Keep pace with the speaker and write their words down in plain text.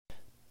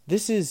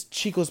This is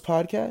Chico's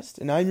podcast,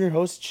 and I'm your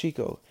host,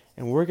 Chico,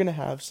 and we're going to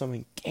have some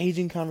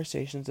engaging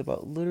conversations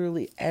about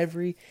literally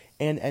every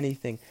and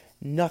anything.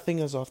 Nothing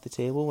is off the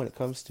table when it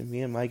comes to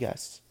me and my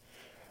guests.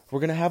 We're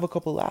going to have a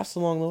couple laughs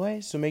along the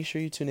way, so make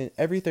sure you tune in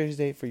every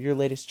Thursday for your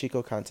latest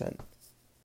Chico content.